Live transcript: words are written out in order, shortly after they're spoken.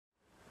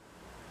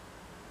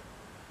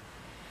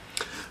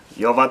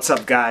Yo, what's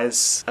up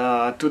guys?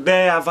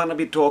 Today I wanna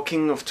be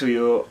talking to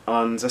you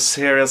on the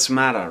serious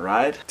matter,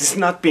 right? This is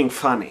not being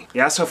funny.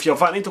 Yeah, so if you're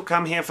wanting to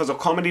come here for the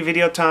comedy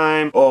video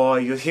time or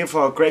you're here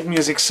for a great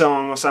music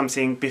song or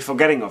something, be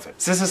forgetting of it.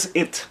 This is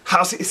it.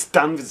 Hauser is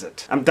done with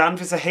it. I'm done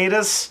with the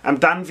haters. I'm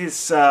done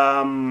with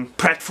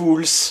Pratt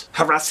fools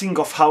harassing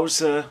of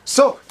Hauser.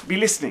 So, be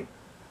listening.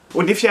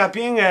 And if you are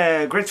being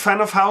a great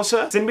fan of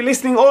Hauser, then be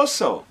listening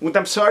also. And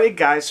I'm sorry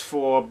guys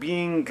for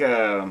being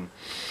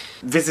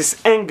with this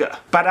anger,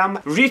 but I'm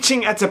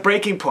reaching at the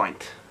breaking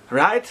point,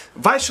 right?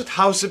 Why should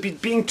Hauser be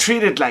being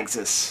treated like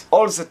this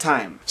all the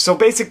time? So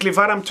basically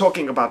what I'm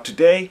talking about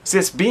today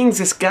is being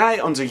this guy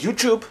on the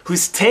YouTube who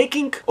is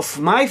taking of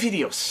my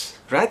videos,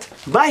 right?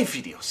 My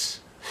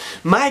videos.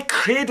 My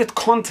created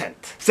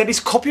content that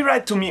is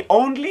copyright to me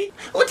only,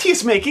 and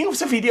he's making of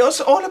the videos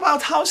all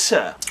about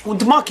Hauser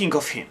and mocking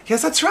of him.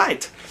 Yes, that's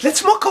right.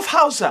 Let's mock of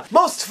Hauser.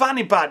 Most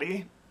funny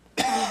buddy.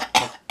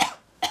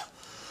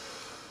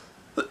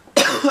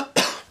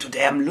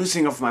 Today I'm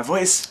losing of my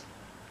voice.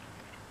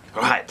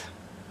 Right.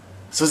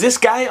 So this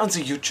guy on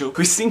the YouTube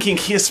who's thinking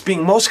he's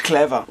being most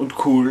clever and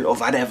cool or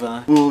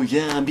whatever. Oh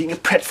yeah, I'm being a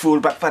Pratt fool,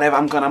 but whatever,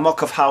 I'm gonna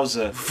mock of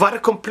Hauser. What a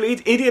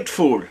complete idiot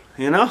fool,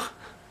 you know?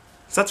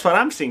 That's what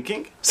I'm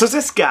thinking. So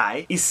this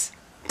guy is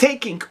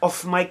taking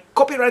of my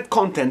copyright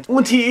content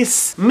and he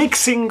is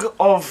mixing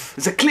of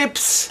the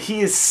clips,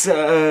 he is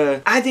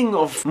adding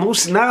of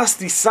most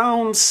nasty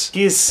sounds,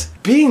 he is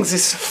being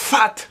this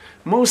fat,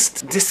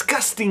 most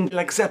disgusting,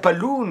 like the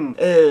balloon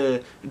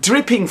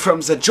dripping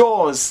from the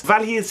jaws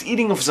while he is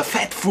eating of the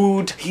fat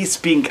food. He is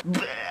being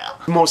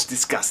most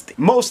disgusting.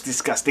 Most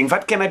disgusting.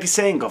 What can I be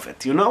saying of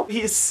it, you know?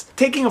 He is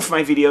taking of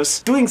my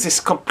videos, doing this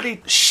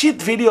complete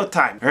shit video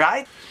time,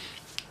 right?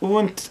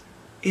 And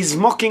he's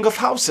mocking of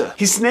Hauser.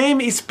 His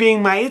name is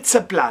being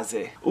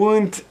MaizeBlaze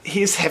and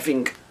he's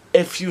having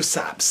a few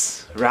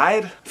subs,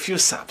 right? Few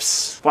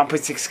subs.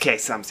 1.6k,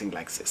 something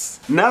like this.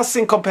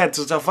 Nothing compared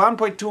to the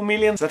 1.2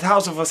 million that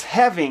Hauser was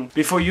having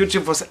before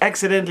YouTube was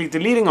accidentally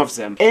deleting of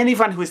them.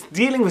 Anyone who is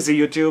dealing with the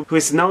YouTube, who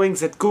is knowing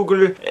that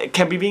Google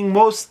can be being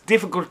most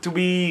difficult to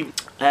be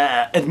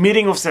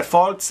admitting of their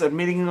faults,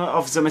 admitting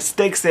of the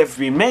mistakes they've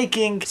been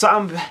making. So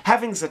I'm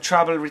having the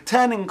trouble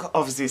returning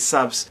of these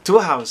subs to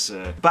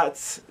Hauser.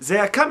 But they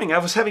are coming. I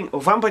was having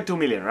 1.2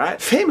 million, right?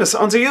 Famous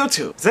on the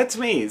YouTube. That's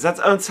me. That's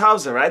Ernst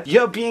Hauser, right?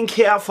 You're being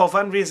here for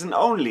one reason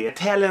only.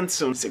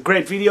 Talents and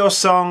great video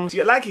songs.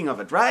 You're liking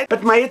of it, right?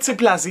 But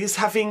MaizeBlaze is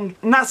having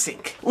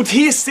nothing. And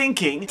he is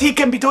thinking he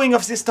can be doing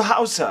of this to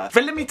Hauser.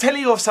 Well, let me tell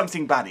you of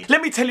something, buddy.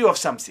 Let me tell you of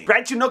something,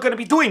 right? You're not gonna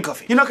be doing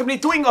of it. You're not gonna be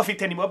doing of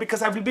it anymore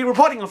because I will be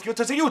reporting of you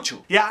to the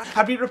YouTube. Yeah?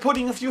 I'll be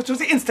reporting of you to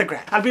the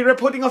Instagram. I'll be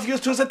reporting of you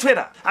to the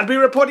Twitter. I'll be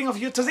reporting of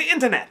you to the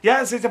internet.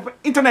 Yeah? The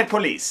internet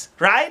police.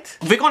 Right?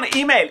 We're gonna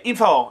email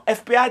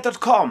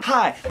info@fbi.com.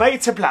 Hi,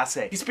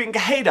 MaizeBlaze. He's being a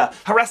hater,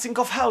 harassing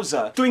of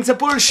Hauser, doing the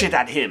bullshit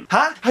at him.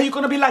 Huh? How you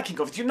gonna be liking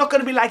of it? You're not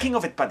gonna be liking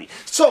of it, buddy.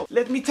 So,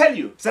 let me tell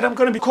you that I'm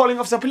gonna be calling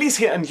off the police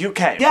here in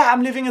UK. Yeah,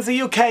 I'm living in the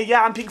UK.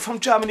 Yeah, I'm being from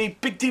Germany.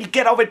 Big deal.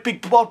 Get over it,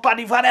 big boy,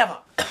 buddy, whatever.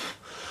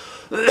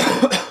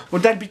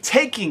 Would I be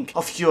taking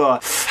of your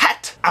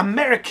fat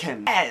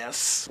American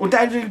ass? And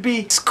I will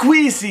be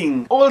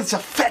squeezing all the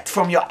fat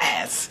from your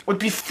ass and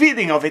be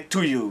feeding of it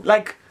to you,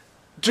 like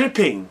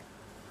dripping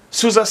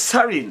through the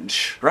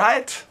syringe,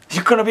 right?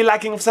 You're gonna be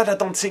liking of that? I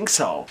don't think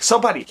so. So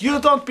buddy, you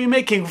don't be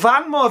making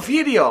one more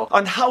video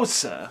on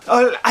Hauser,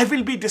 or I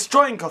will be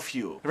destroying of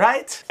you,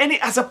 right? Any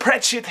other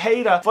Pratt shit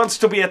hater wants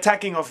to be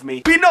attacking of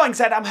me, be knowing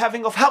that I'm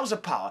having of Hauser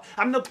power.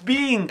 I'm not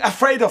being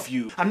afraid of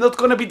you. I'm not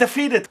gonna be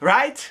defeated,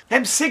 right?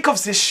 I'm sick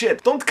of this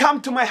shit. Don't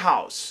come to my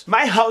house.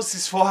 My house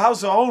is for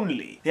Hauser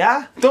only,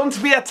 yeah?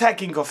 Don't be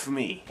attacking of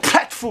me.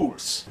 Pratt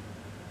fools.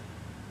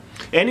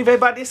 Anyway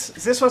buddies,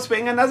 this was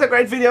being another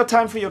great video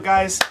time for you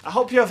guys. I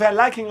hope you're very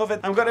liking of it.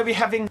 I'm gonna be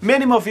having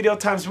many more video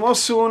times more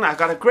soon. I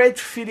got a great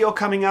video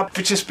coming up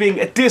which is being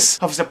a diss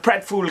of the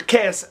Pratt fool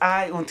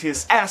KSI and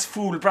his ass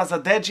fool brother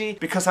Deji,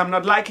 because I'm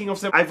not liking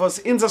of them. I was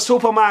in the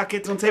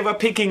supermarket and they were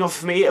picking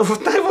of me and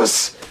I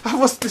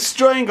was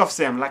destroying of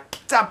them like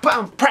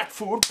bam, Pratt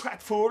fool.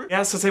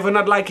 Yeah, so they were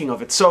not liking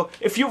of it. So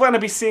if you wanna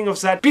be seeing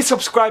of that, be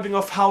subscribing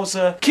of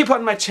Hauser, keep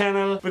on my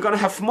channel. We're gonna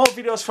have more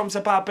videos from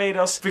the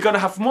Barbados. We're gonna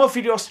have more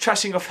videos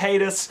trashing of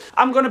haters.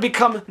 I'm gonna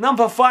become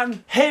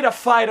 #1 hater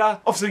fighter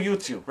of the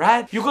YouTube,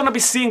 right? You're gonna be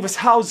seeing with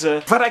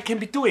Hauser what I can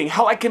be doing,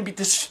 how I can be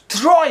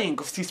destroying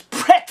of these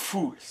Pratt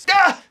fools.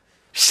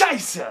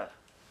 Scheiße!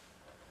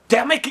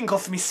 They're making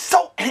of me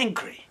so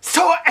angry.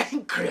 So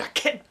angry, I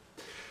can't.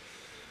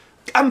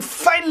 I'm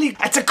finally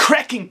at a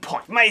cracking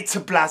point.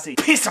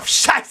 MaizeBlaze, piece of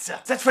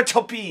Scheiße. That's what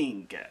you're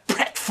being.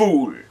 Pratt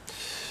fool.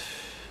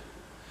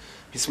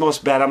 He's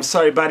most bad. I'm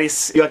sorry,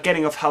 buddies. You are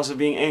getting off Hauser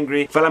being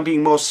angry. Well, I'm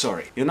being most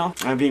sorry, you know?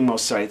 I'm being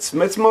most sorry. It's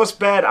most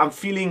bad. I'm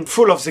feeling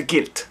full of the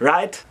guilt,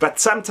 right? But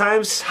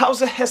sometimes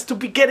Hauser has to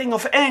be getting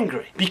off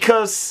angry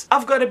because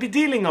I've got to be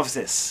dealing of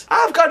this.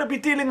 I've got to be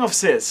dealing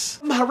of this.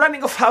 I'm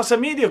running off Hauser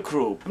Media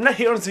Group. I'm not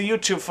here on the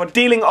YouTube for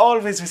dealing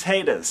always with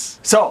haters.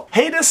 So,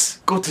 haters,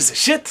 go to the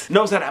shit.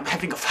 Know that I'm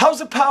having off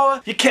Hauser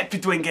power. You can't be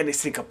doing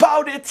anything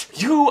about it.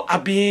 You are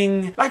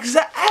being like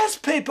the ass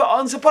paper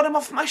on the bottom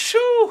of my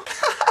shoe.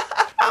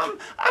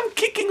 I'm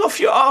kicking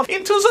you off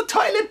into the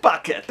toilet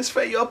bucket. It's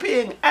where you're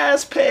being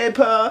ass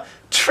paper,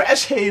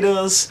 trash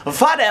haters,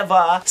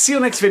 whatever. See you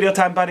next video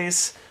time,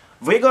 buddies.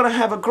 We're gonna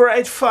have a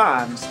great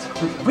fun.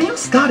 When you're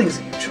starting the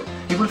YouTube,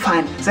 you will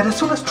find that as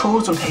soon as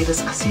trolls and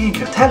haters are seeing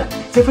your talent,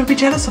 they will be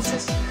jealous of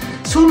this.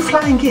 Soon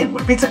flying in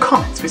will be the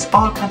comments with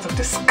all kinds of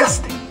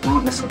disgusting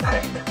rudeness and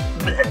hate.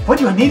 What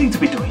you are needing to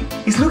be doing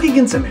is looking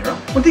in the mirror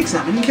and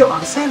examining your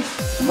own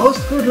self.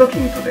 Most good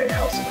looking today,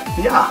 Hauser.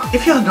 Yeah,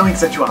 if you are knowing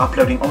that you are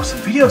uploading awesome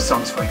video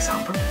songs, for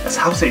example, as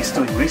Hauser is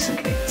doing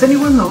recently, then you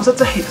will know that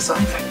the haters are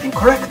in fact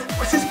incorrect.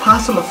 With this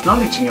parcel of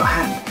knowledge in your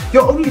hand,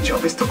 your only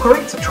job is to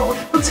correct the troll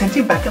and send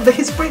him back under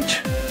his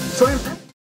bridge. So